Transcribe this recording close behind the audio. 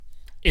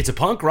It's a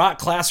Punk Rock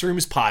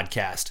Classrooms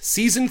podcast,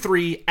 Season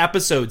 3,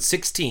 Episode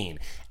 16,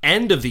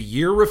 End of the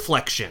Year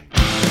Reflection.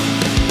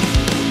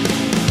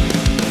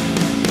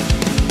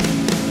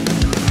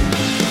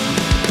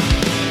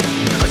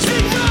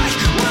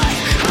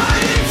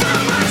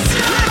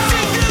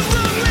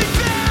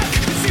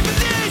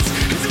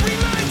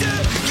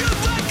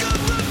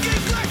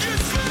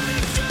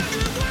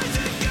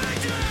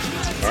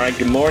 All right,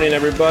 good morning,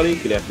 everybody.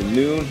 Good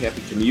afternoon.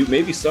 Happy commute.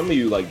 Maybe some of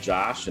you, like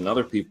Josh and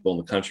other people in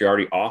the country, are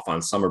already off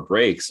on summer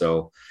break.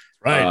 So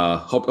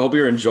hope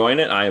you're enjoying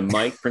it. I am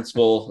Mike,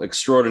 principal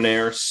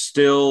extraordinaire,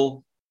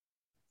 still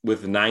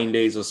with 9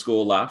 days of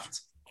school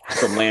left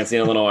from Lansing,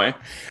 Illinois.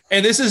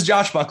 And this is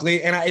Josh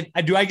Buckley. And I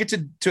get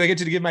to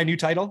give my new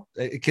title?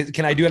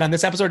 Can I do it on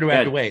this episode or do I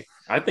have to wait?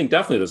 I think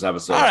definitely this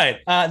episode. All right.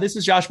 This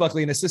is Josh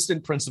Buckley, an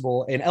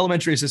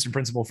elementary assistant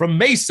principal from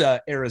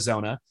Mesa,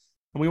 Arizona.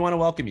 And we want to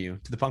welcome you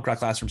to the Punk Rock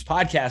Classrooms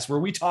podcast, where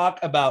we talk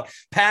about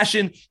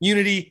passion,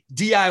 unity,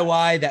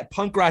 DIY, that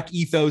punk rock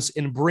ethos,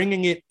 and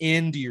bringing it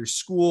into your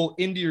school,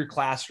 into your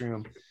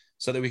classroom,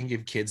 so that we can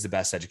give kids the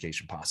best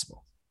education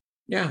possible.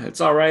 Yeah,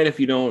 it's all right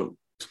if you don't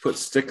put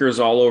stickers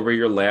all over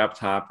your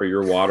laptop or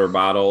your water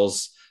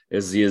bottles,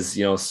 as he is,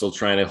 still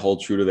trying to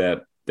hold true to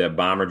that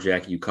bomber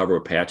jacket you cover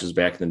with patches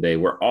back in the day.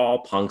 We're all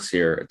punks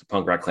here at the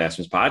Punk Rock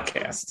Classrooms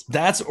podcast.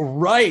 That's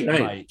right,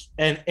 Mike.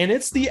 And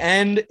it's the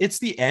end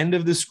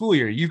of the school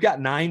year. You've got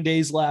 9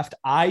 days left.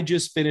 I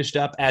just finished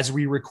up, as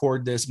we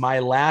record this, my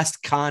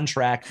last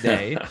contract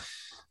day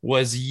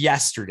was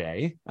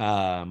yesterday.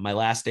 My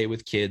last day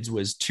with kids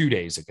was 2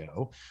 days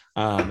ago,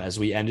 as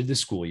we ended the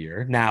school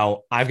year.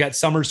 Now I've got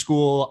summer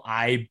school.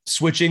 I'm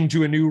switching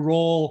to a new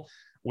role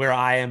where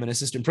I am an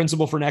assistant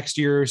principal for next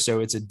year.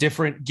 So it's a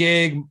different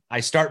gig.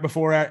 I start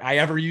before I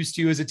ever used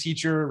to as a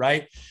teacher,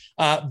 right?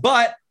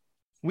 But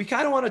we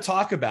kind of want to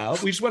talk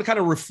about, we just want to kind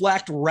of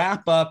reflect,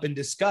 wrap up, and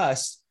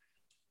discuss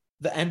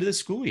the end of the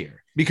school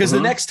year. Because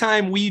the next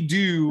time we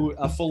do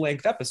a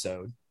full-length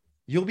episode,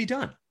 you'll be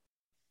done.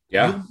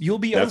 Yeah, you'll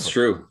be over. That's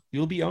true.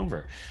 You'll be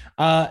over.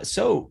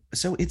 So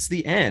it's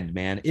the end,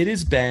 man. It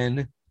has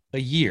been a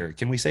year.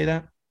 Can we say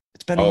that?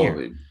 It's been a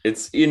year.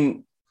 It's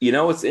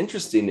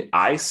interesting.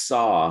 I'm just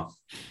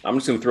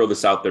going to throw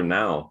this out there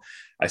now.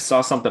 I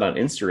saw something on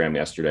Instagram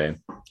yesterday.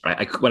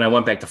 When I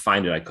went back to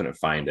find it, I couldn't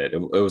find it.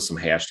 It was some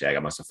hashtag I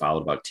must have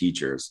followed about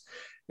teachers.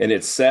 And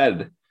it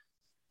said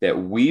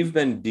that we've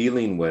been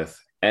dealing with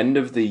end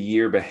of the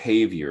year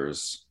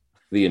behaviors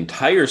the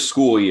entire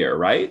school year,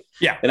 right?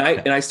 Yeah. And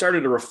I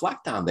started to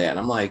reflect on that. And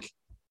I'm like,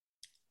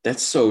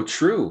 that's so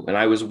true. And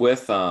I was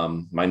with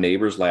my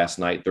neighbors last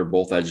night. They're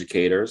both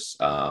educators,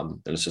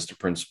 an assistant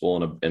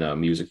principal and a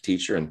music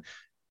teacher. And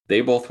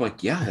they both were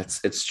like, yeah,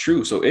 it's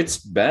true. So it's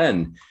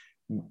been,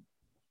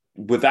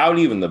 without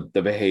even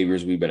the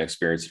behaviors we've been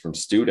experiencing from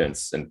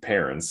students and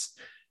parents,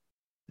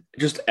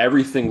 just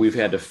everything we've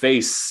had to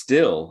face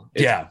still.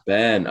 It's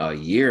been a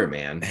year,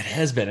 man. It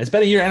has been. It's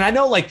been a year. And I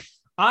know,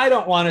 I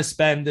don't want to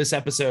spend this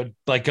episode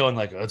going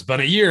oh, it's been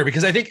a year,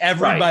 because I think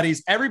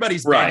everybody's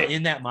been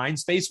in that mind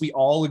space. We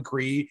all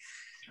agree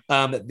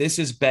that this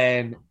has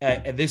been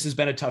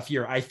a tough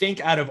year. I think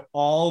out of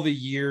all the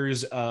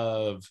years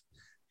of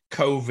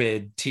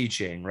COVID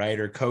teaching, right,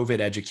 or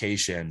COVID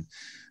education,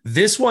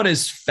 this one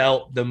has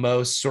felt the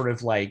most sort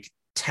of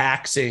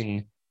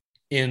taxing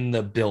in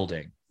the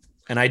building.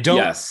 And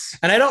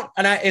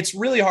it's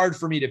really hard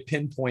for me to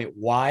pinpoint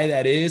why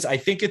that is. I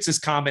think it's this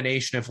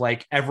combination of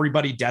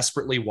everybody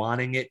desperately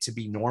wanting it to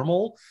be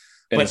normal,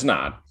 but it's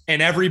not.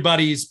 And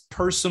everybody's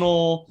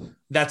personal,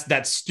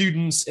 that's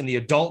students and the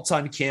adults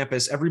on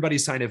campus,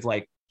 everybody's kind of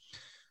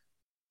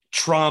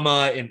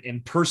trauma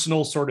and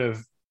personal sort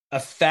of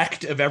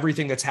effect of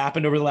everything that's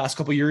happened over the last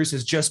couple of years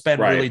has just been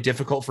really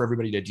difficult for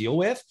everybody to deal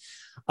with.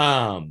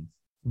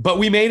 But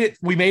we made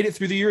it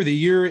through the year. The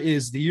year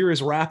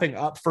is wrapping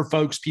up for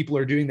folks. People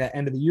are doing that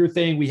end of the year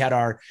thing. We had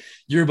our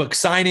yearbook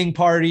signing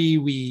party.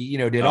 We,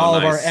 did all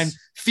of our end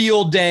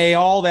field day,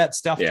 all that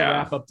stuff to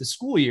wrap up the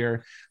school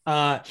year.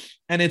 And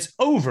it's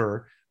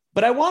over.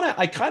 But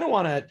I kind of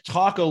want to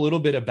talk a little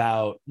bit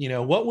about,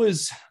 what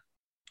was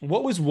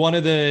one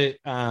of the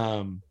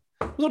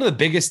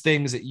biggest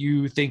things that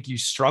you think you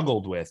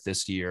struggled with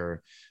this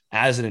year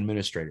as an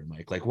administrator,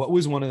 Mike? What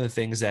was one of the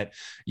things that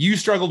you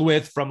struggled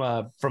with from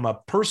a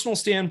personal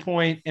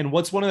standpoint? And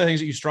what's one of the things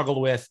that you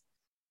struggled with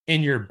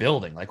in your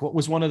building? What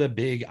was one of the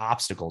big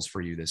obstacles for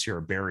you this year,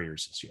 or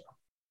barriers this year?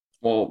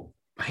 Well,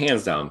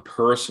 hands down,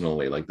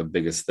 personally, the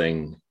biggest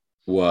thing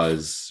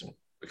was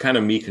kind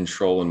of me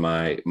controlling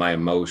my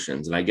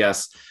emotions. And I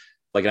guess,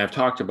 and I've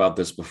talked about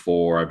this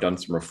before, I've done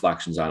some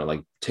reflections on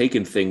it,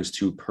 taking things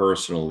too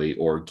personally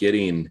or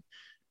getting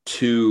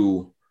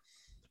too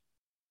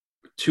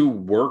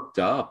worked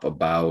up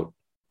about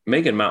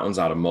making mountains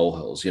out of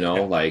molehills,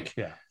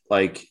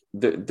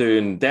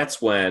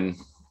 that's when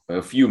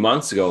a few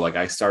months ago,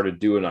 I started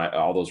doing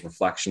all those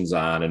reflections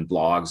on and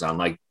blogs on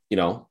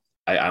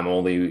I'm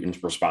only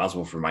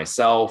responsible for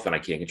myself and I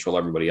can't control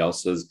everybody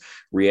else's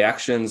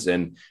reactions.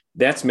 And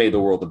that's made the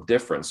world of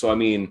difference. So,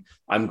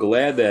 I'm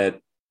glad that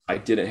I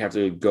didn't have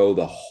to go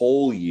the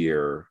whole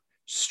year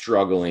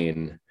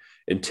struggling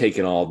and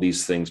taking all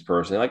these things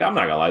personally. Like, I'm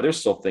not gonna lie, there's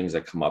still things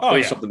that come up. Oh,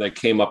 There's yeah. something that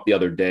came up the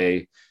other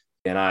day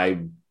and I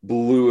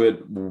blew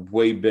it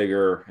way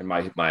bigger. And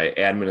my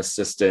admin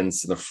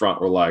assistants in the front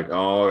were like,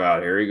 oh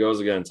God, here he goes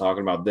again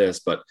talking about this.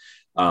 But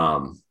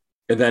and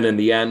then in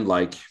the end,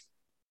 like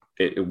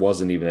it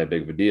wasn't even that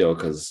big of a deal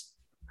because,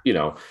 you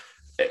know,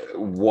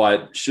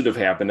 what should have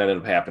happened ended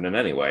up happening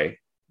anyway.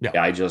 Yeah.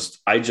 I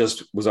just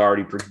was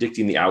already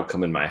predicting the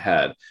outcome in my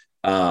head.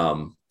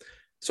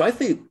 So I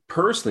think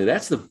personally,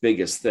 that's the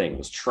biggest thing,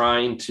 was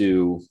trying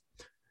to,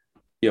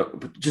 you know,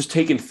 just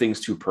taking things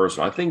too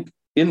personal. I think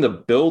in the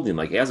building,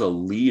 like as a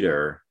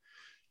leader,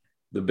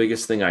 the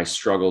biggest thing I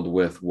struggled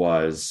with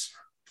was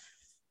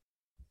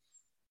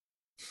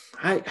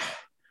I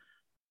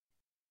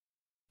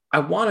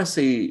want to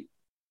say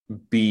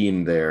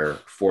being there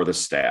for the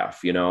staff,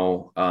 you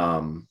know.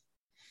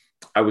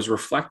 I was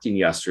reflecting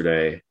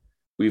yesterday.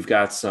 We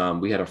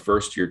had a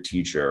first year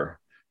teacher,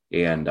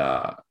 and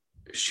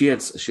she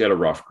had a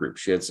rough group.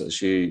 She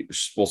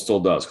still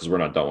does, because we're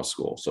not done with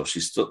school. So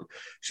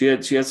she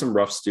had some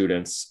rough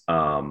students.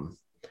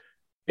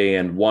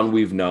 And one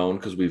we've known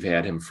because we've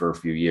had him for a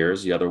few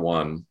years. The other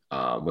one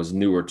was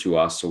newer to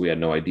us, so we had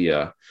no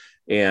idea.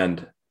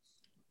 And,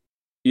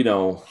 you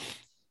know,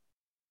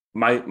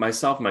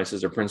 myself and my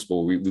sister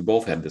principal, we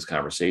both had this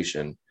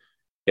conversation.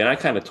 And I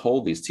kind of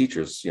told these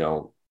teachers, you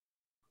know,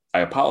 I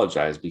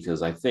apologize,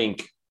 because I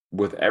think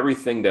with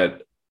everything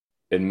that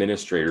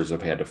administrators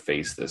have had to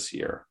face this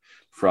year,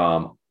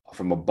 from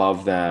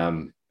above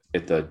them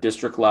at the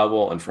district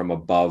level and from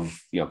above,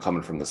 you know,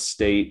 coming from the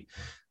state,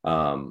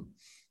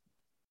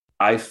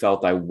 I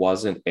felt I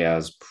wasn't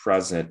as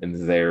present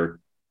and there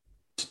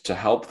to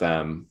help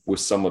them with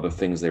some of the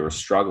things they were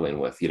struggling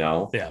with, you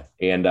know? Yeah.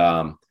 And,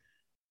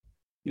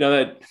 you know,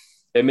 that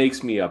it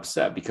makes me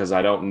upset, because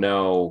I don't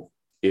know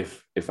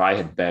if I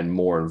had been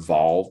more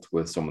involved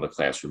with some of the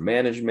classroom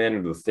management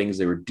or the things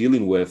they were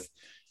dealing with,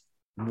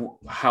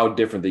 how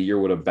different the year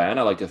would have been.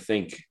 I like to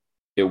think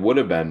it would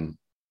have been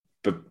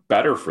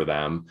better for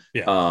them.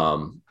 Yeah.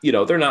 You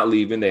know, they're not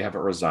leaving, they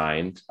haven't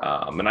resigned.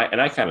 And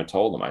I kind of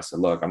told them, I said,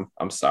 look,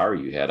 I'm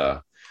sorry you had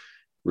a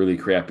really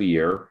crappy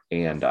year,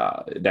 and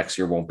next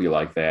year won't be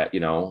like that, you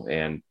know.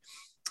 And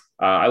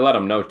I let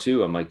them know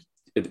too. I'm like,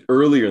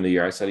 earlier in the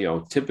year, I said, you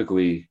know,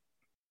 typically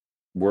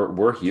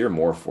we're here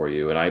more for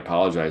you, and I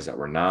apologize that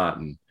we're not.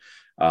 And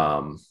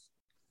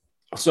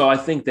so I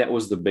think that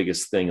was the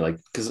biggest thing, like,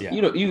 because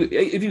you know,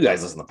 if you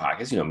guys listen to the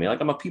podcast, you know me,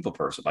 like, I'm a people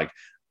person. Like,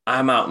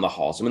 I'm out in the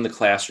halls, I'm in the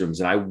classrooms,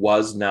 and I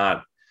was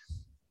not,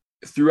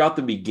 throughout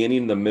the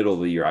beginning, the middle of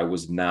the year, I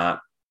was not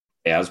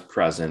as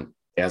present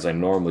as I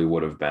normally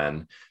would have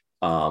been.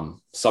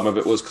 Some of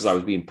it was because I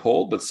was being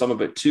pulled, but some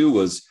of it too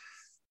was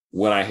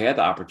when I had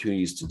the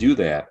opportunities to do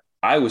that,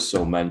 I was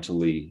so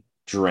mentally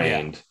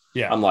drained.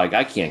 Yeah. I'm like,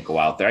 I can't go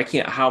out there.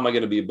 How am I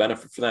going to be a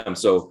benefit for them?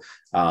 So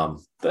I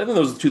think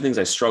those are the two things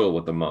I struggle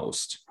with the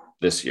most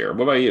this year.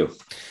 What about you?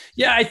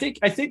 Yeah, I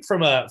think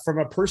from a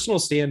personal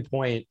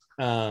standpoint,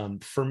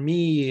 for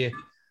me,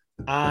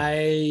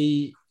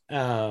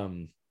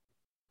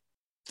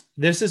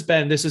 this has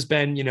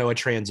been, you know, a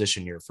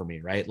transition year for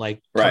me, right?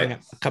 Like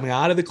coming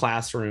out of the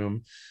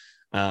classroom,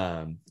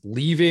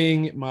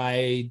 leaving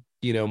my,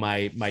 you know,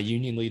 my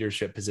union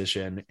leadership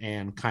position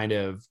and kind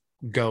of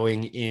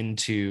going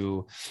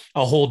into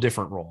a whole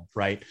different role,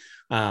 right?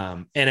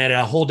 And at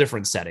a whole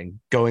different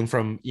setting, going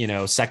from, you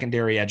know,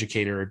 secondary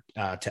educator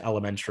to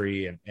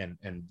elementary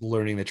and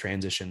learning the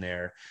transition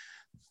there.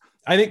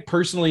 I think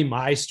personally,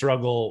 my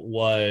struggle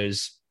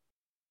was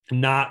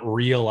not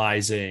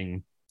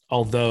realizing,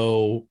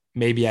 although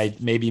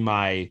maybe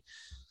my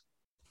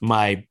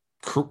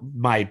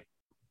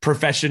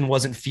profession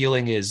wasn't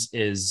feeling as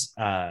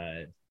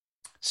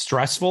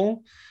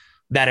stressful,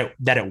 that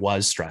it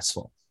was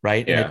stressful.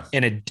 Right. Yeah.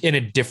 In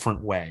a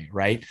different way.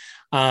 Right.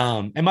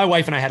 And my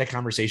wife and I had a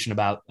conversation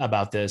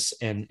about this.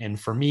 And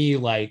for me,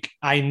 like,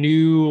 I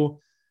knew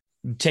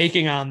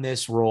taking on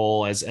this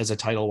role as a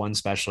Title I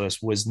specialist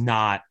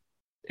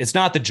it's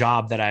not the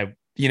job that I,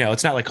 you know,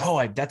 it's not like, oh,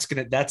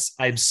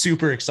 I'm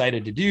super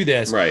excited to do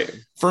this. Right.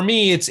 For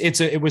me,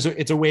 it was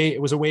a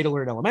way to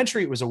learn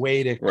elementary. It was a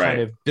way to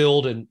kind of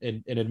build an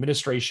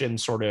administration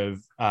sort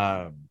of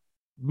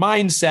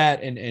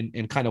mindset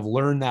and kind of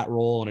learn that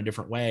role in a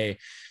different way.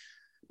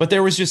 But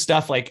there was just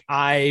stuff like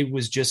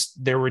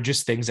there were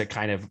just things that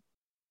kind of,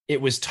 it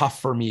was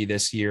tough for me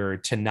this year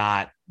to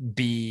not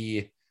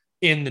be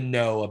in the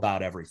know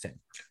about everything.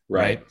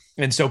 Right.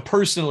 And so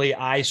personally,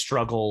 I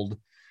struggled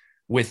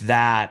with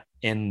that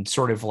and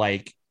sort of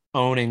like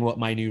owning what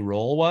my new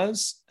role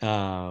was.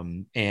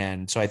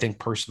 And so I think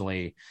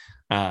personally,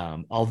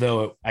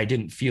 although I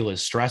didn't feel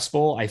as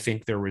stressful, I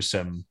think there was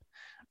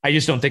I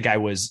just don't think I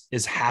was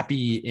as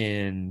happy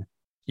in,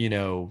 you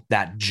know,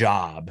 that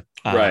job.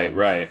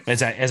 Right.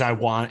 As I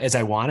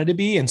wanted to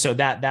be. And so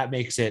that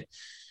makes it,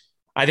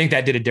 I think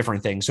that did a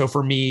different thing. So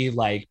for me,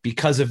 like,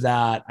 because of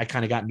that, I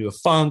kind of got into a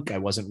funk. I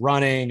wasn't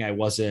running. I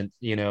wasn't,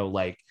 you know,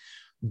 like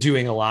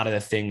doing a lot of the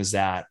things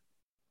that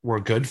were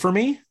good for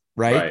me.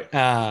 Right.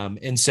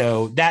 And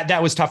so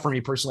that was tough for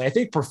me personally. I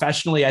think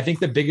professionally, I think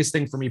the biggest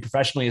thing for me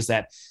professionally is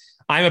that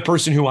I'm a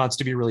person who wants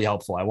to be really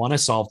helpful. I want to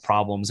solve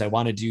problems. I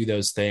want to do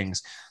those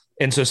things.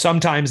 And so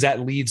sometimes that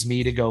leads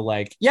me to go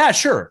like, yeah,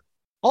 sure,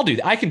 I'll do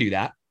that. I can do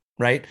that.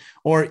 Right.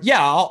 Or yeah,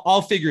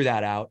 I'll figure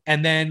that out.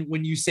 And then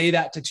when you say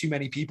that to too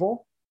many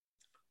people,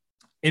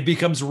 it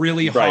becomes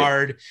really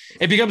hard.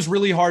 It becomes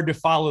really hard to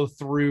follow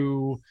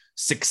through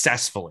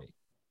successfully.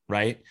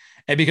 Right.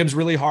 It becomes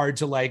really hard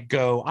to like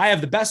go, I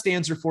have the best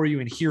answer for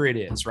you and here it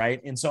is.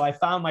 Right. And so I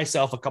found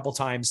myself a couple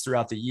times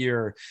throughout the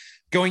year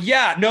going,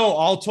 yeah, no,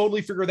 I'll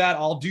totally figure that.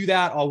 I'll do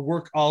that. I'll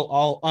work.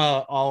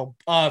 I'll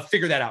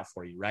figure that out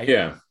for you. Right.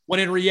 Yeah.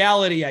 When in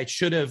reality, I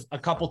should have a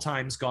couple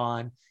times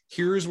gone,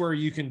 here's where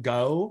you can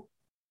go.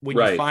 When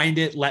you find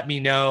it, let me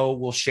know.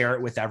 We'll share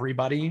it with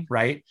everybody.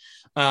 Right.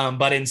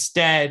 But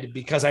instead,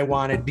 because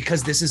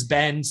this has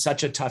been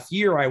such a tough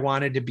year, I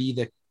wanted to be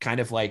the kind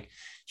of like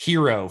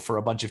hero for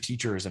a bunch of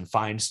teachers and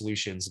find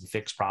solutions and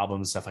fix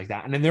problems and stuff like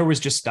that. And then there was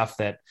just stuff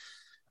that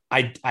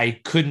I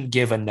couldn't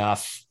give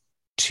enough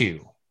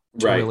to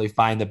really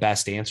find the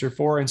best answer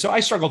for. And so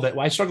I struggled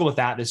with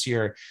that this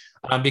year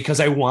because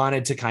I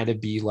wanted to kind of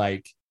be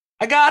like,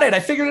 I got it. I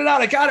figured it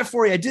out. I got it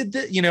for you. I did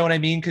that. You know what I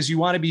mean? Because you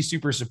want to be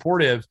super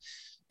supportive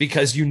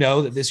because you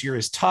know that this year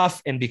is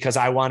tough. And because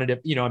I wanted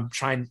to, you know,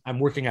 I'm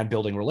working on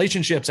building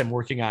relationships. I'm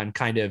working on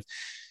kind of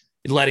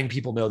letting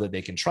people know that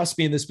they can trust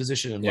me in this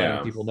position and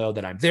letting people know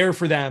that I'm there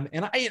for them.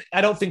 And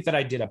I don't think that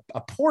I did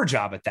a poor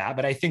job at that,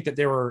 but I think that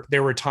there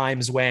were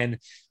times when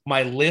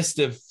my list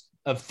of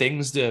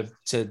things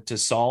to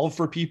solve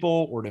for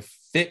people or to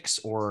fix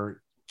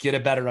or get a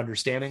better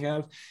understanding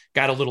of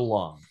got a little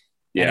long.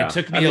 Yeah. And it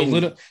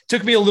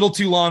took me a little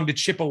too long to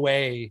chip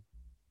away.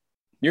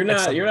 You're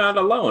not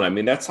alone. I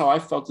mean, that's how I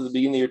felt at the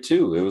beginning of the year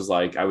too. It was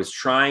like, I was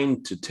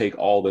trying to take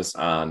all this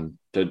on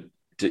to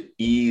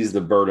ease the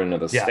burden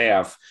of the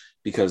staff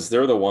because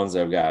they're the ones that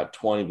have got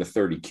 20 to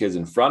 30 kids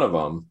in front of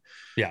them.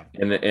 Yeah.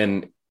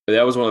 And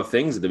that was one of the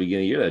things at the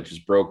beginning of the year that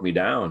just broke me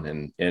down.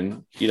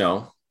 And, you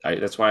know,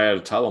 that's why I had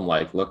to tell them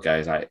like, look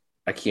guys, I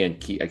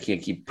can't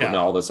keep putting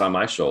all this on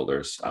my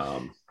shoulders.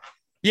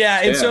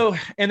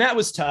 And that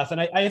was tough. And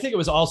I think it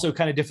was also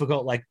kind of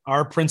difficult. Like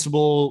our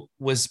principal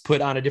was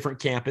put on a different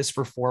campus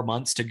for 4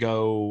 months to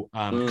go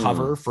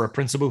cover for a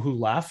principal who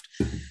left.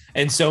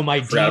 And so my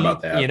dean,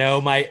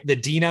 the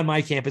dean on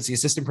my campus, the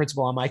assistant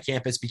principal on my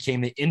campus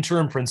became the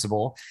interim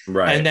principal.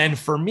 Right. And then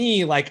for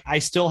me, like I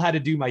still had to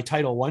do my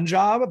Title I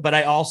job, but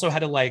I also had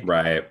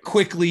to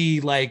quickly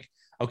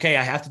okay,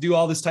 I have to do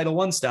all this Title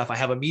I stuff. I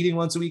have a meeting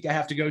once a week I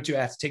have to go to.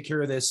 I have to take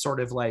care of this sort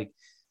of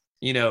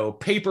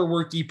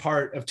paperworky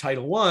part of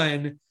Title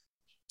I.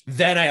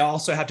 Then I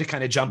also have to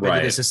kind of jump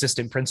into this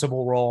assistant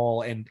principal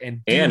role and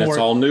it's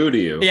all new to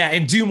you. Yeah.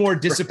 And do more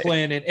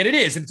discipline. And it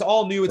is, it's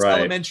all new. It's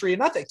elementary. And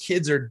not that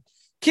kids are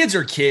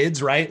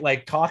kids, right?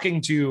 Like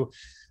talking to,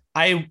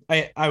 I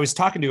was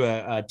talking to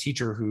a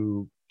teacher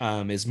who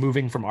is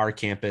moving from our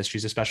campus.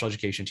 She's a special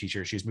education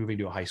teacher. She's moving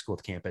to a high school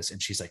campus. And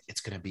she's like,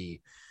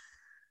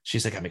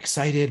 she's like, I'm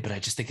excited, but I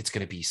just think it's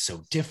going to be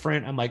so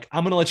different. I'm like,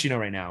 I'm going to let you know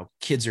right now,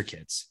 kids are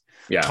kids.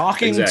 Yeah,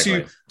 talking to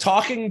an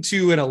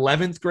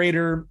 11th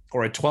grader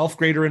or a 12th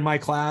grader in my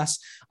class,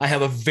 I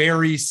have a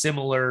very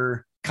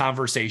similar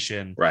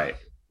conversation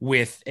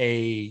with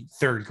a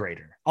third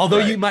grader. Although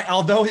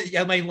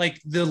like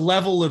the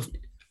level of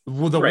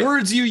the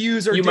words you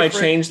use are different.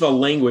 Might change the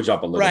language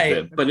up a little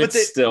bit, but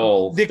it's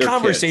still the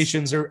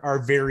conversations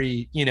are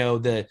very,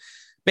 the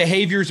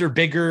behaviors are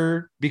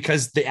bigger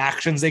because the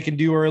actions they can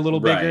do are a little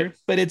bigger,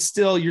 but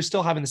you're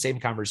still having the same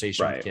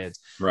conversation with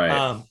kids.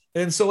 Right.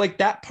 And so like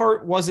that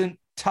part wasn't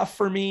tough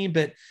for me,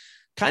 but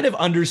kind of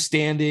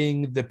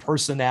understanding the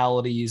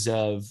personalities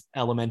of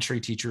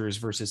elementary teachers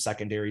versus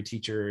secondary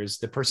teachers,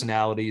 the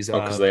personalities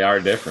because they are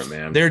different,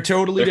 man. They're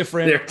totally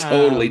different. They're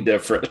totally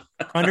different.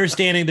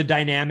 Understanding the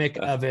dynamic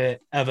of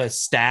a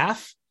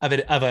staff, of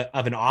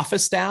an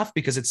office staff,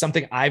 because it's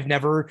something I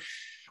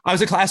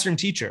was a classroom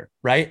teacher,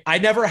 right? I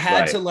never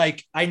had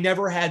I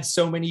never had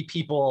so many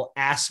people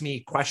ask me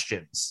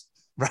questions,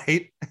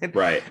 right?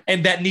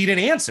 And that need an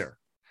answer.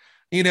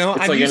 It's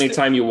like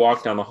anytime you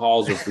walk down the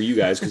halls, or for you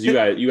guys, because you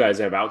guys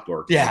have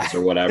outdoor camps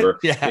or whatever.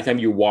 Anytime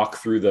you walk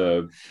through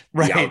the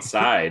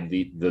outside,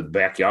 the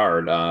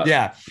backyard.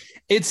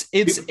 It's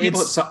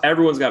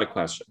everyone's got a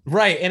question,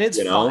 right? And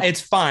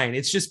it's fine.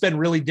 It's just been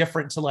really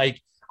different to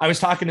I was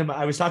talking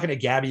to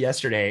Gabby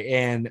yesterday,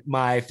 and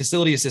my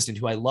facility assistant,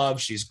 who I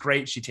love, she's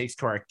great. She takes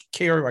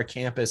care of our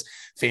campus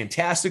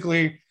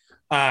fantastically.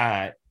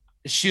 I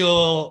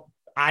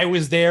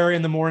was there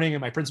in the morning,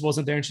 and my principal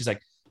wasn't there, and she's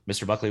like,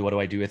 Mr. Buckley, what do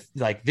I do with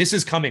this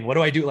is coming? What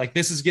do I do?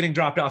 This is getting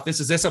dropped off. This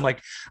is this. I'm like,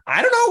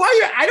 I don't know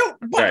why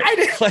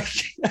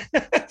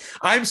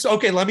I'm so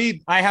okay.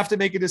 I have to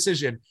make a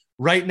decision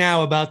right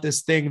now about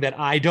this thing that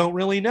I don't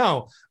really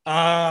know.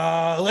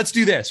 Let's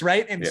do this.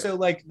 Right. And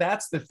so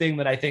that's the thing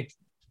that I think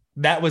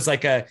that was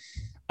like a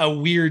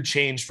weird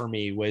change for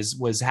me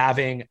was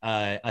having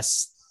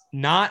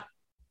not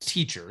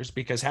teachers,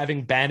 because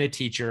having been a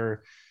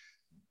teacher,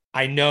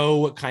 I know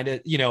what kind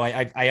of,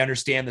 I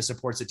understand the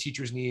supports that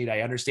teachers need.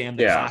 I understand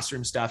the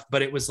classroom stuff,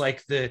 but it was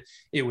like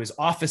it was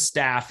office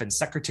staff and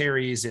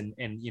secretaries and,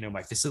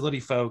 my facility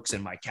folks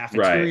and my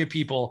cafeteria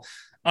people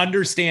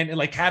understand, and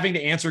like having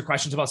to answer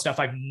questions about stuff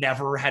I've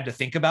never had to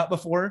think about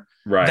before.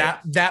 Right.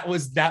 That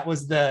was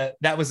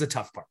the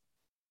tough part.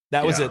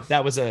 That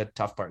was a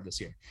tough part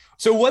this year.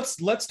 So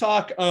let's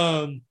talk,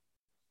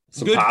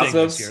 some good things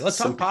this year. Let's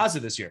talk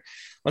positive this year.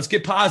 Let's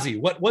get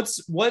positive.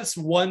 What's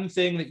one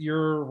thing that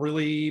you're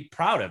really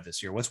proud of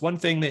this year? What's one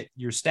thing that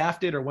your staff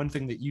did, or one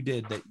thing that you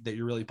did that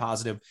you're really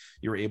positive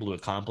you were able to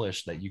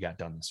accomplish that you got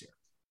done this year?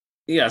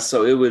 Yeah.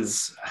 So it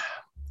was,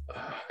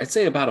 I'd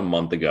say about a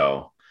month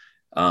ago.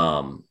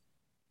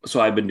 So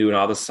I've been doing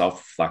all the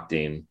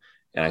self-reflecting,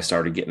 and I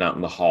started getting out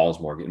in the halls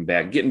more,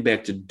 getting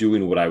back to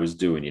doing what I was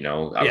doing. I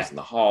was in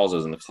the halls, I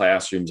was in the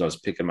classrooms, I was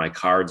picking my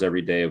cards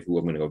every day of who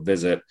I'm going to go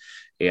visit.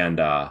 And,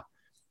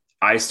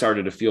 I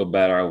started to feel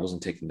better. I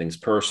wasn't taking things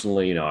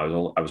personally. I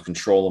was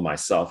controlling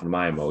myself and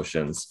my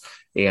emotions.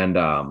 And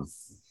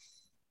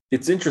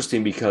it's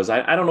interesting because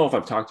I don't know if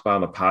I've talked about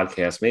on the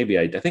podcast. Maybe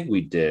I think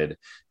we did,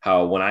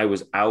 how when I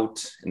was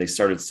out and they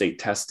started state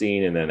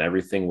testing, and then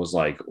everything was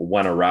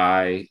went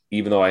awry,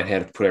 even though I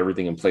had to put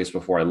everything in place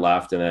before I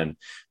left. And then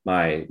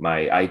my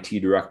IT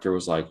director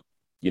was like,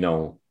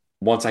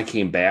 once I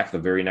came back the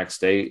very next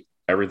day,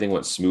 everything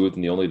went smooth.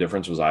 And the only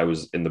difference was I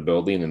was in the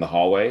building, in the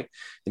hallway.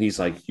 And he's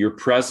like, your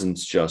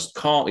presence just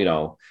calm,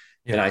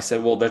 And I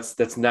said, well,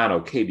 that's not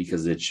okay,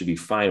 because it should be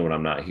fine when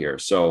I'm not here.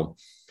 So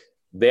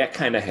that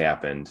kind of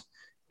happened.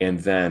 And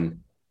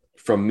then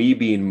from me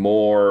being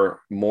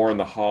more in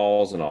the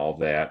halls and all of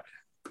that,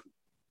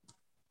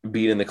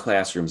 being in the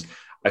classrooms,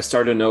 I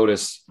started to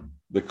notice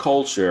the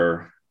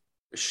culture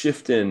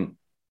shifting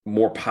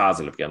more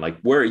positive again,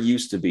 like where it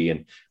used to be.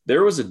 And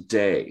there was a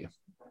day,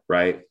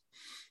 right?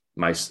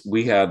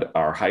 We had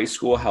our high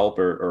school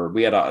helper, or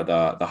we had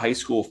the high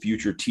school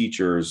future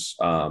teachers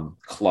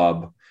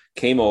club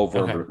came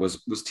over, and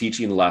was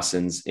teaching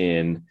lessons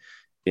in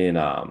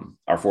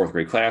our fourth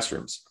grade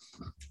classrooms.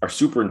 Our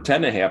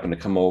superintendent happened to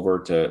come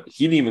over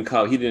he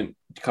didn't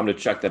come to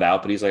check that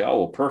out, but he's like, oh,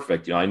 well,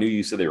 perfect. I knew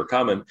you said they were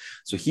coming.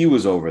 So he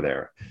was over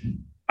there.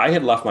 I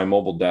had left my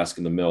mobile desk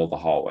in the middle of the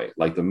hallway,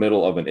 like the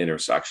middle of an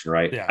intersection,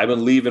 right? Yeah. I've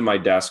been leaving my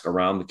desk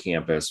around the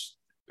campus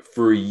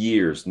for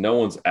years. No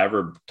one's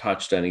ever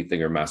touched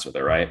anything or messed with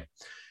it, right?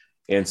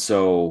 And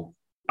so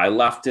I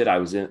left it. I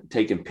was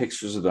taking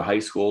pictures of the high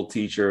school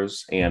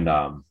teachers, and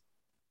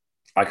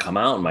I come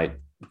out and my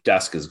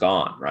desk is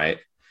gone, right?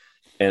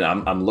 And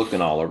I'm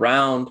looking all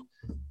around,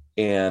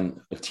 and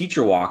a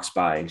teacher walks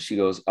by and she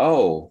goes,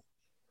 oh,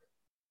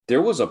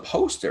 there was a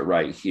Post-it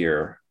right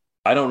here.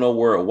 I don't know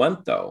where it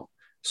went though.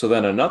 So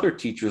then another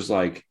teacher's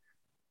like,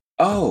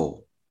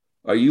 oh,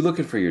 are you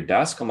looking for your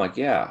desk? I'm like,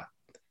 yeah.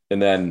 And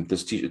then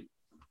the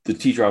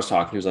teacher I was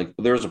talking to was like,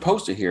 well, there was a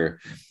Post-it here.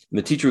 And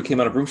the teacher who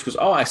came out of the room, she goes,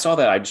 oh, I saw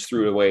that. I just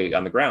threw it away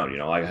on the ground.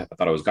 I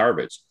thought it was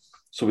garbage.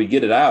 So we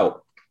get it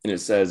out, and it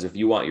says, if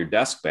you want your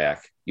desk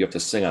back, you have to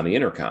sing on the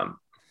intercom.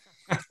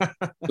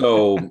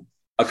 So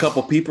a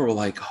couple people were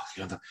like,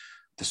 oh,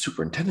 the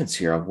superintendent's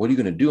here. What are you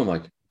going to do? I'm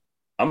like,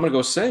 I'm going to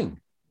go sing.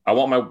 I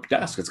want my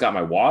desk. It's got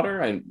my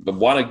water. I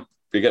want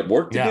to get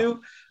work to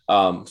do.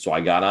 So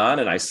I got on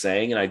and I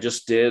sang, and I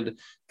just did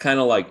kind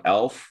of like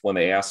Elf when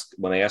they ask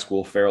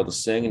Will Ferrell to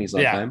sing, and he's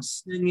like, I'm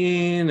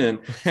singing. And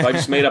so I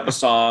just made up a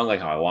song,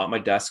 like how I want my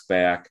desk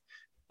back.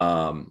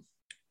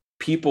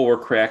 People were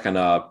cracking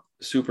up.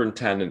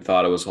 Superintendent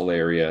thought it was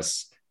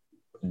hilarious.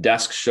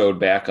 Desk showed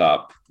back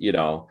up,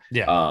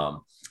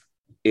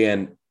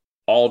 and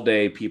all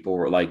day people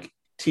were like,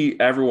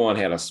 everyone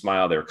had a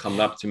smile. They were coming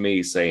up to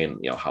me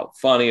saying, how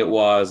funny it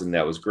was. And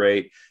that was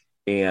great.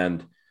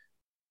 And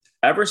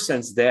ever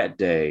since that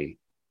day,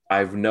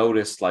 I've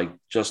noticed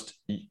just,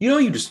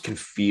 you just can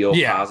feel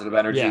positive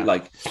energy. Yeah.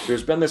 Like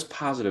there's been this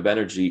positive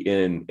energy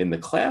in the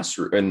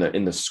classroom,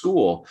 in the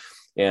school.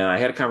 And I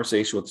had a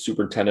conversation with the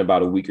superintendent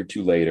about a week or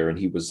two later. And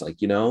he was like,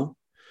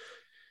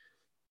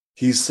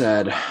 he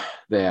said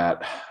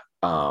that,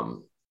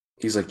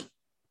 he's like,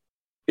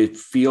 it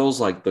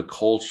feels like the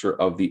culture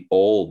of the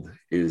old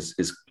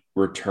is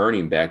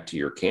returning back to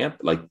your camp,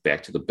 like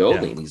back to the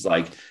building. Yeah. He's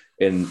like,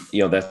 and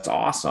that's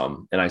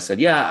awesome. And I said,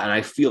 yeah, and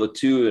I feel it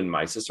too. And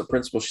my sister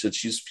principal, she said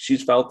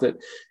she's felt it.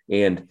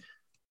 And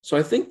so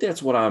I think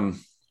that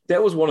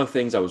was one of the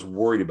things I was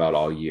worried about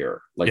all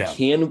year. Like,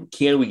 can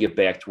we get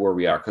back to where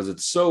we are? Because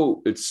it's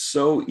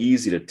so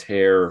easy to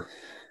tear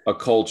a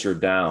culture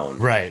down.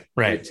 Right.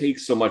 It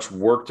takes so much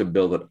work to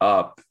build it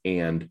up.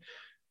 And,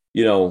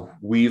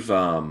 we've,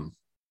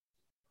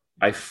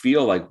 I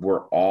feel like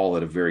we're all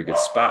at a very good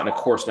spot. And of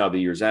course, now the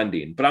year's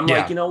ending, but I'm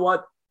like, you know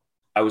what?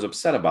 I was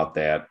upset about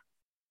that,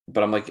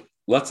 but I'm like,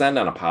 let's end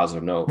on a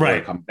positive note.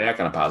 Right. Come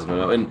back on a positive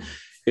note.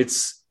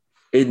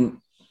 And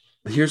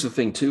here's the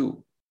thing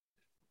too.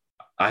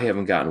 I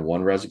haven't gotten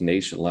one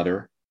resignation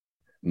letter.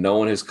 No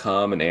one has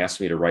come and asked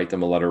me to write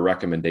them a letter of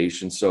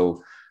recommendation.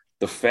 So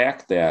the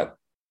fact that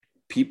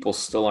people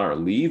still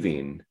aren't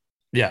leaving,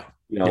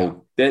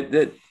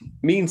 that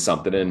means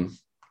something. And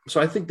So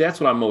I think that's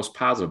what I'm most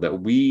positive, that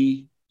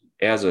we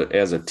as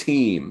a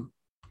team,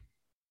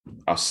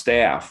 a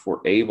staff,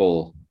 were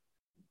able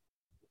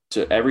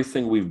to,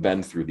 everything we've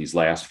been through these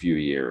last few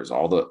years,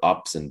 all the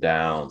ups and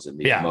downs and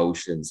the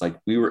emotions, like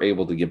we were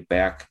able to get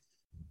back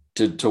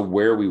to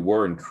where we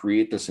were and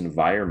create this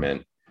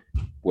environment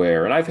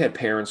where, and I've had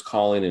parents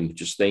calling and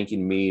just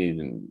thanking me,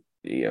 and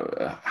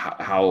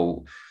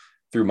how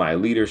through my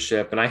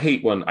leadership. And I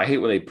hate when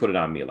they put it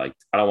on me. Like,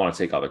 I don't want to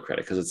take all the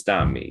credit, because it's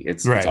not me.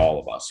 It's all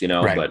of us,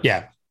 but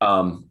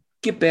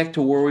get back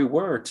to where we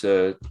were,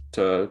 to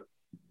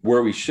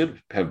where we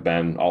should have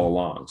been all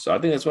along. So I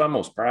think that's what I'm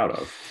most proud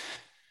of.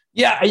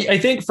 Yeah. I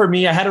think for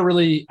me,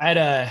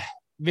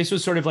 this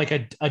was sort of like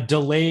a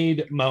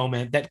delayed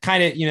moment that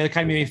kind of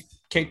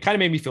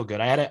made me feel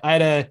good.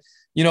 I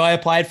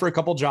applied for a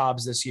couple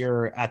jobs this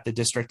year at the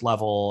district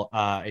level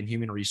in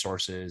human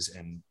resources,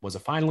 and was a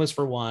finalist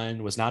for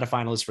one, was not a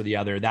finalist for the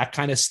other. That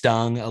kind of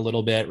stung a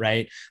little bit,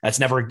 right?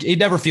 It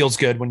never feels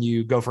good when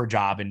you go for a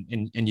job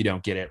and you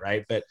don't get it,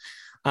 right? But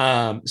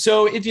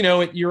so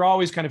you're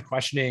always kind of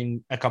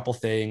questioning a couple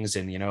things,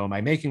 and, am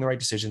I making the right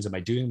decisions? Am I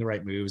doing the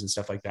right moves and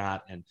stuff like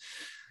that? And,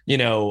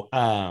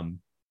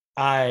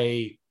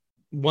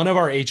 one of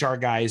our HR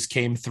guys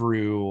came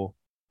through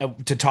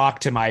to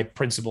talk to my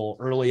principal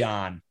early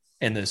on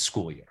in the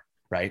school year,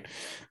 right?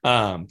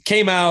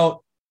 Came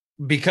out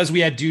because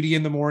we had duty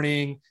in the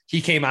morning. He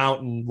came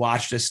out and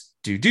watched us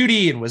do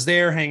duty and was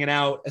there hanging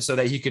out so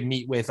that he could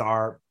meet with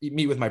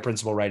my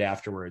principal right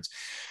afterwards.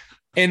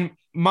 And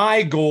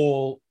my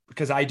goal,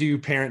 because I do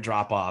parent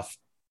drop off,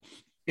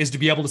 is to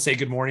be able to say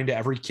good morning to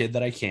every kid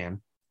that I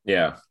can.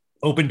 Yeah.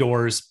 Open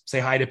doors, say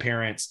hi to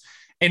parents,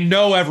 and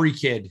know every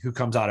kid who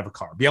comes out of a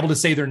car, be able to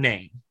say their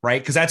name,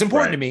 right? Because that's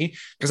important to me,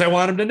 because I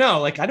want them to know,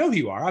 like, I know who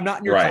you are. I'm not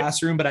in your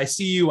classroom, but I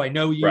see you, I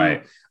know you.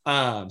 Right.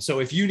 So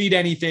if you need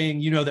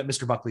anything, that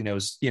Mr. Buckley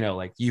knows,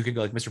 like, you could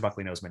go like, Mr.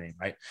 Buckley knows my name,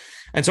 right?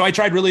 And so I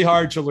tried really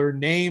hard to learn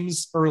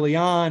names early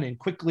on and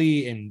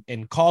quickly,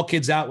 and call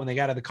kids out when they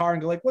got out of the car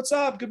and go like, what's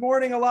up? Good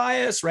morning,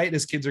 Elias, right?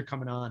 As kids are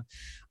coming on.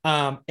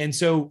 And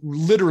so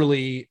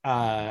literally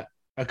a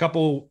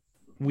couple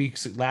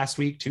weeks, last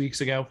week, 2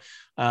 weeks ago,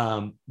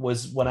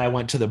 was when I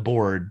went to the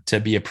board to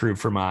be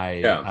approved for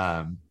my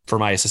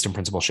assistant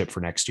principalship for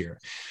next year.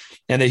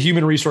 And the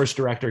human resource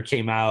director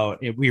came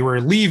out. We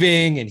were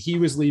leaving, and he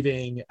was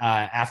leaving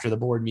after the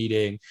board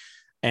meeting.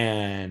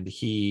 And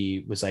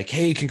he was like,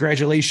 hey,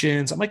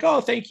 congratulations. I'm like,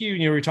 oh, thank you.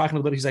 We were talking a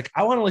little bit. He's like,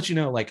 I want to let you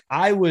know, like,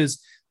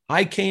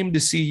 I came to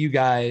see you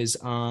guys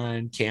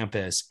on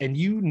campus, and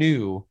you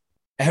knew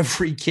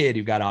every kid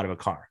who got out of a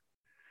car.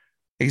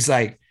 He's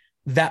like,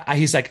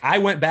 I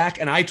went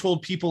back and I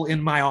told people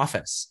in my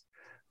office.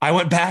 I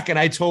went back and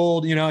I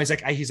told,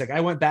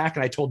 I went back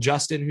and I told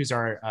Justin, who's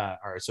our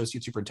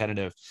associate superintendent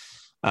of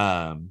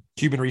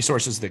human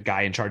resources, the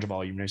guy in charge of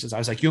all human resources. I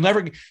was like,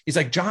 he's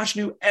like, Josh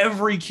knew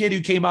every kid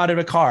who came out of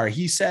a car.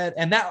 He said,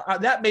 and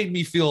that made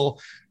me feel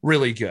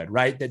really good,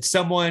 right? That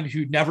someone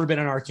who'd never been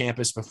on our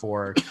campus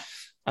before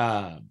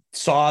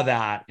saw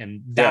that.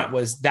 And that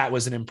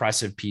was an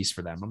impressive piece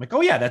for them. I'm like,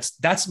 oh yeah,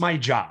 that's my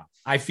job.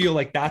 I feel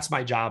like that's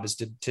my job, is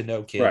to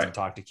know kids and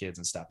talk to kids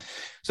and stuff.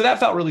 So that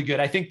felt really good.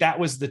 I think that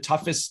was the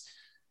toughest.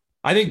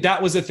 I think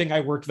that was the thing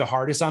I worked the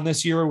hardest on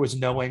this year, was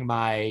knowing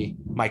my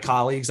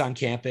colleagues on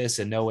campus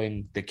and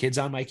knowing the kids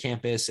on my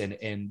campus,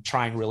 and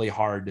trying really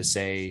hard to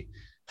say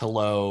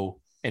hello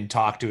and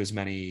talk to as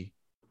many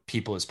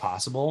people as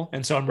possible.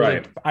 And so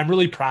I'm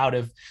really proud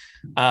of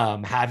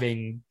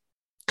having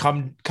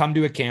come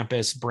to a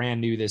campus brand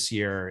new this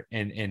year.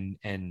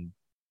 And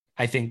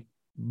I think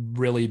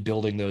really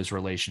building those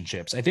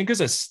relationships. I think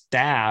as a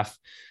staff,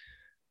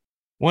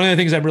 one of the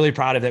things I'm really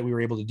proud of that we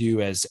were able to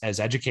do as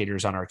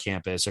educators on our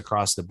campus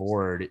across the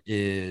board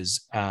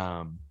is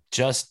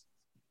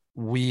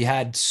we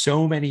had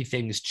so many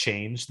things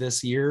change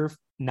this year.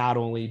 Not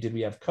only did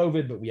we have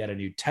COVID, but we had a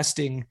new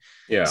testing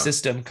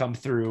system come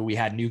through. We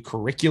had new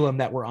curriculum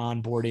that we're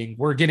onboarding.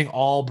 We're getting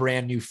all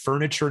brand new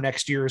furniture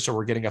next year. So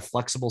we're getting a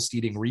flexible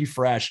seating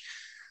refresh.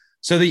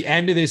 So the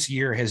end of this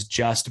year has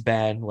just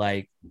been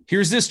like,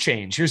 here's this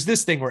change. Here's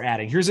this thing we're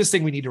adding. Here's this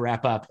thing we need to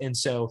wrap up. And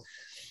so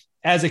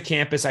as a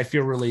campus, I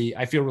feel really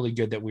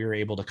good that we were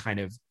able to kind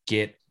of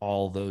get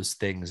all those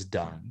things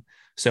done.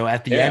 So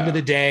at the end of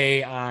the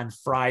day on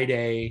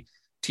Friday,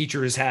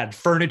 teachers had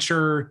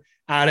furniture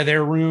out of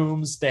their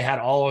rooms. They had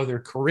all of their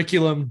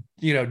curriculum,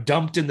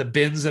 dumped in the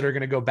bins that are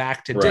going to go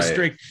back to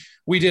district.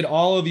 We did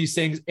all of these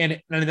things. And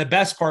the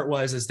best part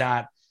is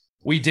that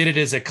we did it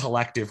as a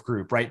collective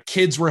group, right?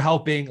 Kids were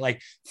helping,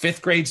 like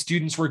 5th grade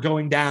students were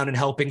going down and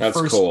helping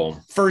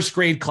first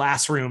grade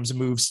classrooms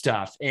move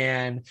stuff.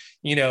 And,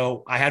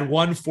 I had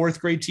one 4th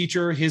grade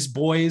teacher, his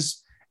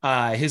boys,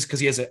 cause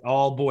he has an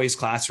all boys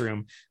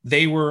classroom.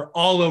 They were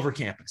all over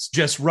campus,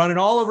 just running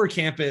all over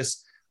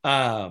campus,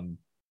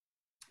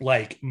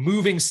 like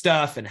moving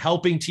stuff and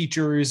helping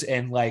teachers.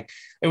 And like,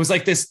 it was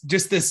like this,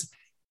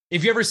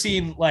 if you ever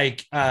seen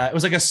it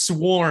was like a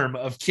swarm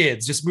of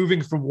kids just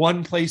moving from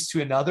one place to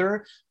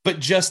another, but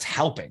just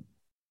helping.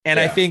 And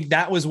I think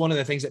that was one of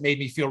the things that made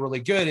me feel really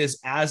good is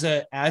as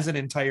an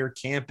entire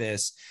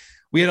campus,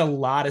 we had a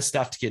lot of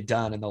stuff to get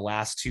done in the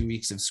last 2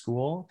 weeks of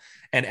school,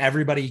 and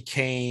everybody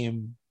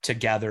came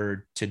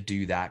together to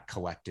do that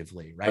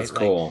collectively. Right. That's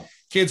cool.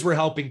 Kids were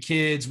helping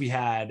kids. We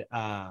had,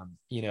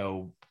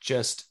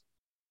 just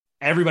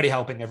everybody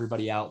helping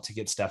everybody out to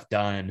get stuff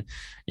done.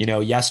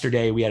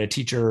 Yesterday we had a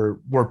teacher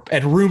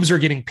and rooms are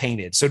getting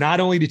painted. So not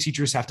only do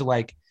teachers have to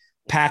like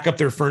pack up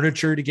their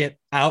furniture to get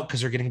out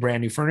because they're getting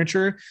brand new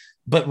furniture,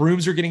 but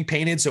rooms are getting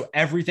painted. So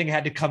everything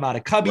had to come out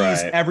of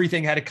cubbies. Right.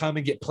 Everything had to come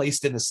and get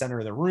placed in the center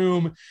of the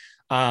room.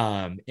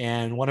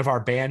 And one of our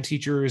band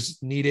teachers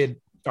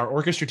our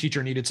orchestra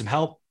teacher needed some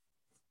help.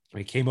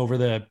 We came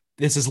over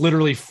this is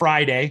literally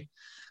Friday,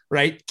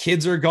 right?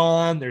 Kids are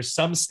gone. There's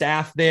some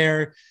staff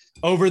there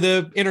over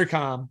the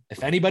intercom.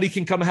 If anybody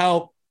can come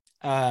help,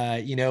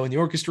 in the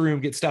orchestra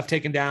room, get stuff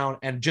taken down,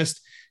 and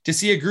just to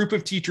see a group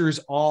of teachers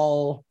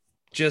all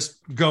just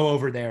go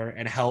over there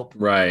and help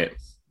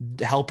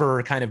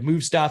her kind of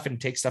move stuff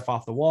and take stuff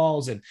off the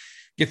walls and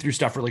get through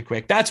stuff really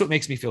quick. That's what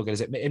makes me feel good.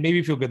 It made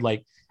me feel good.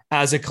 Like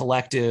as a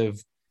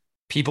collective,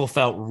 people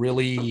felt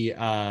really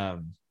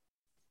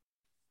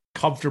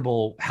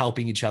comfortable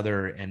helping each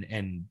other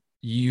and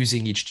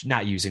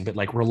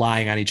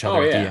relying on each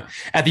other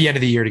at the end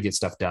of the year to get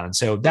stuff done.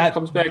 So that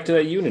comes back to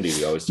that unity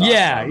we always talk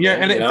about.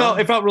 And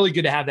it felt really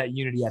good to have that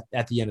unity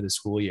at the end of the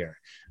school year.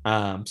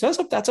 So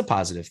that's a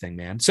positive thing,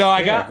 man. So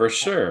for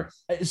sure.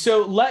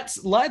 So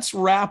let's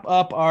wrap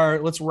up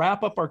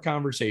our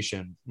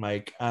conversation,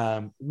 Mike.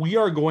 We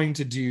are going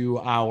to do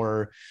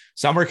our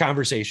summer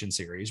conversation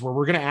series where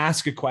we're going to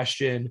ask a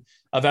question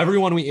of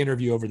everyone we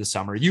interview over the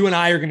summer. You and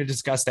I are going to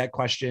discuss that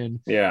question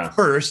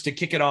first to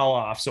kick it all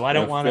off. So I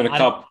don't want to, in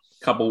a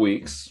couple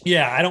weeks.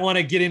 Yeah. I don't want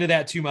to get into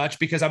that too much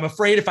because I'm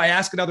afraid if I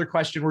ask another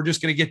question, we're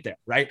just going to get there,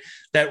 right?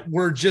 That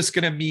we're just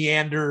going to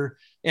meander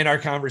in our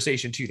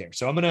conversation to there.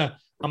 So I'm going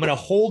to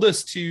hold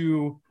us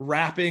to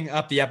wrapping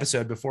up the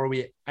episode before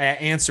we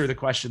answer the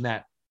question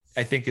that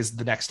I think is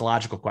the next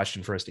logical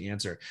question for us to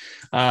answer.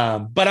 But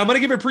I'm going to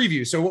give a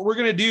preview. So what we're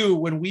going to do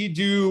when we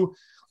do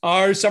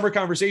our summer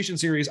conversation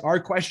series, our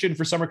question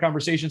for summer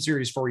conversation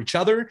series for each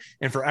other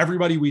and for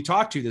everybody we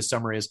talk to this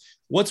summer is,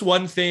 what's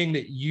one thing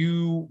that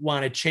you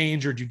want to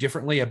change or do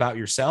differently about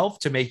yourself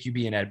to make you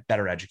be a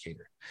better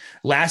educator?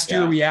 Last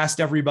year, we asked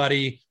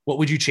everybody, what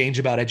would you change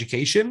about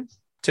education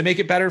to make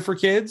it better for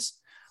kids?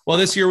 Well,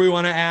 this year we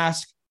want to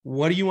ask,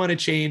 what do you want to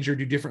change or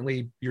do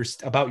differently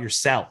about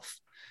yourself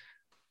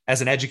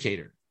as an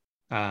educator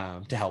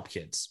to help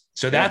kids?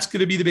 So that's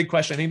going to be the big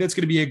question. I think that's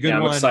going to be a good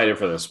one. I'm excited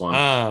for this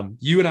one.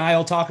 You and I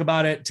will talk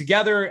about it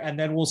together, and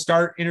then we'll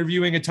start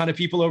interviewing a ton of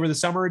people over the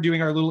summer,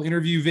 doing our little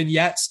interview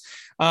vignettes.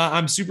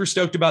 I'm super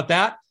stoked about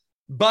that.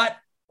 But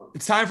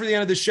it's time for the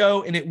end of the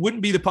show, and it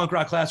wouldn't be the Punk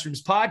Rock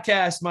Classrooms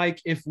podcast,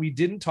 Mike, if we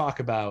didn't talk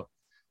about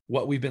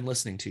what we've been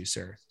listening to,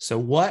 sir. So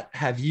what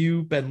have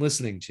you been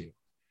listening to?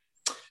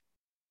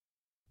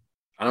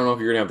 I don't know if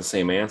you're going to have the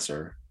same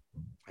answer.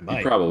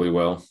 You probably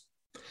will.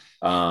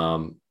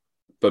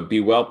 But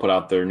Be Well put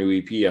out their new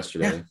EP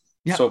yesterday.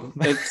 Yeah. So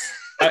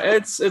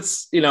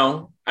it's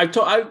I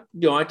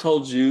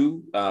told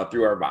you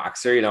through our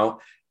Voxer,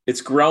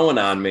 it's growing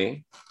on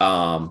me.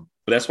 But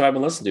that's what I've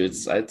been listening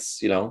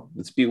to.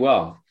 It's Be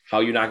Well. How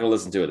are you not going to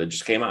listen to it? It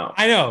just came out.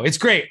 I know. It's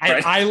great.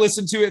 Right? I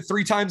listened to it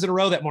 3 times in a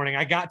row that morning.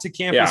 I got to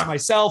campus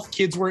myself.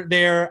 Kids weren't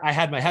there. I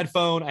had my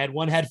headphone. I had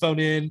one headphone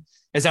in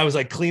as I was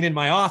like cleaning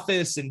my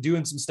office and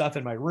doing some stuff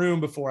in my room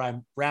before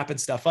I'm wrapping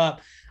stuff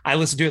up. I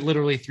listened to it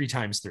literally 3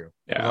 times through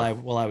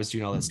while I was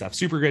doing all that stuff.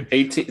 Super good.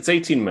 It's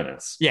 18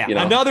 minutes. Yeah.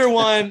 Another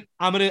one.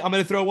 I'm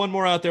gonna throw one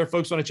more out there.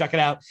 Folks want to check it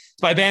out.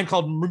 It's by a band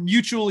called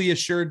Mutually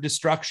Assured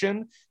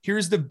Destruction.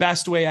 Here's the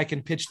best way I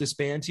can pitch this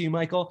band to you,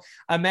 Michael.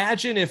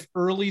 Imagine if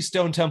early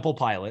Stone Temple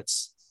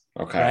Pilots,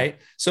 right?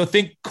 So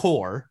think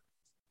core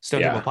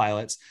Stone Temple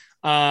Pilots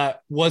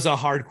was a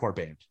hardcore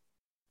band.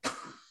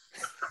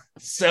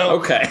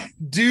 So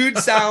dude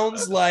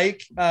sounds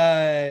like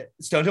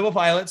Stone Temple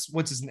Pilots,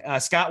 which is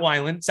Scott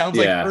Weiland. Sounds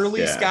like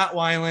early Scott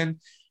Weiland,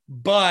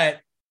 but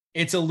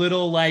it's a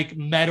little like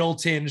metal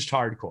tinged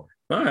hardcore.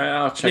 All right,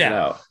 I'll check it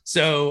out.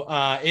 So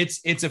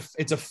it's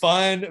a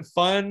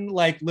fun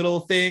like little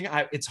thing.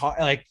 It's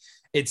hard, like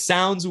it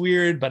sounds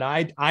weird, but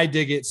I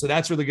dig it. So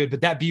that's really good.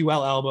 But that Be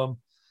Well album,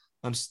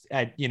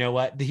 you know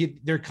what?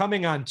 They're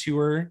coming on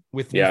tour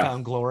with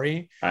Newfound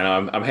Glory. I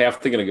know. I'm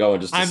half thinking of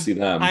going just to see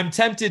them. I'm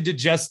tempted to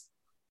just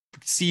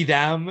see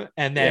them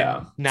and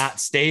then not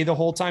stay the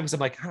whole time because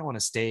I'm like, I don't want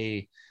to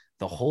stay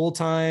the whole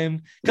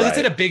time because it's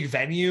in a big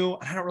venue.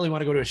 I don't really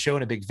want to go to a show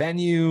in a big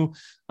venue,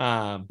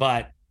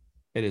 but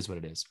it is what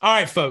it is. All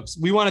right, folks,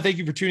 we want to thank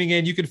you for tuning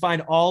in. You can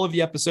find all of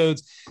the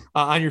episodes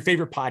on your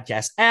favorite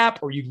podcast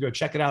app, or you can go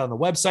check it out on the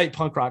website,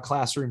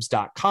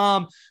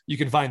 punkrockclassrooms.com. You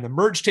can find the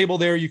merch table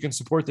there. You can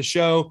support the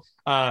show,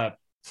 buy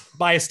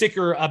a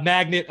sticker, a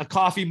magnet, a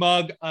coffee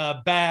mug, a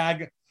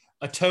bag,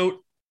 a tote,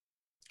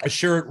 a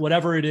shirt,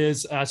 whatever it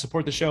is.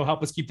 Support the show.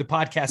 Help us keep the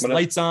podcast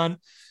lights on.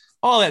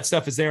 All that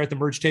stuff is there at the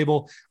merch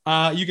table.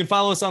 You can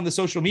follow us on the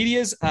social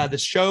medias. The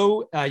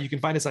show, you can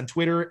find us on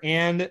Twitter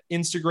and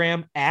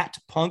Instagram at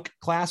Punk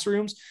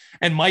Classrooms.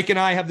 And Mike and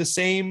I have the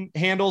same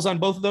handles on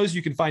both of those.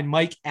 You can find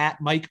Mike at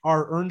Mike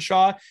R.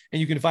 Earnshaw, and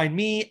you can find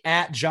me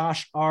at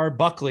Josh R.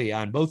 Buckley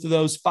on both of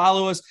those.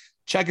 Follow us,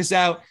 check us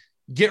out.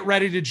 Get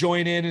ready to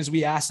join in as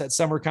we ask that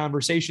summer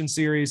conversation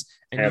series.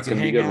 And that's you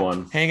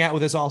can hang out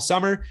with us all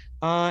summer.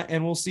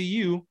 And we'll see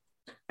you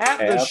at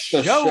the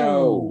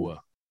show.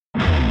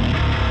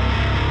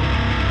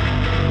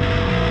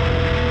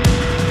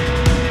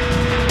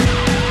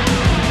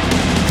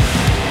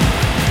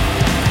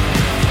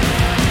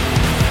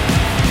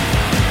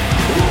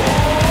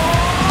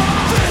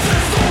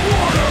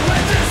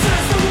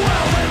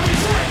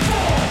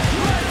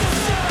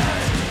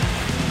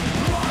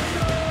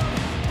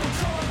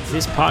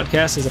 This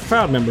podcast is a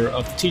proud member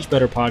of the Teach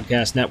Better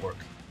Podcast Network.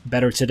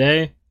 Better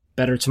today,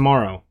 better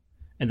tomorrow,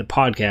 and the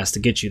podcast to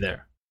get you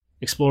there.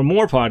 Explore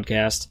more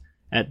podcasts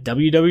at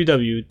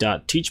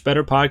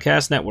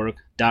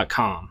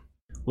www.teachbetterpodcastnetwork.com.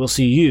 We'll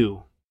see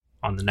you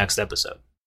on the next episode.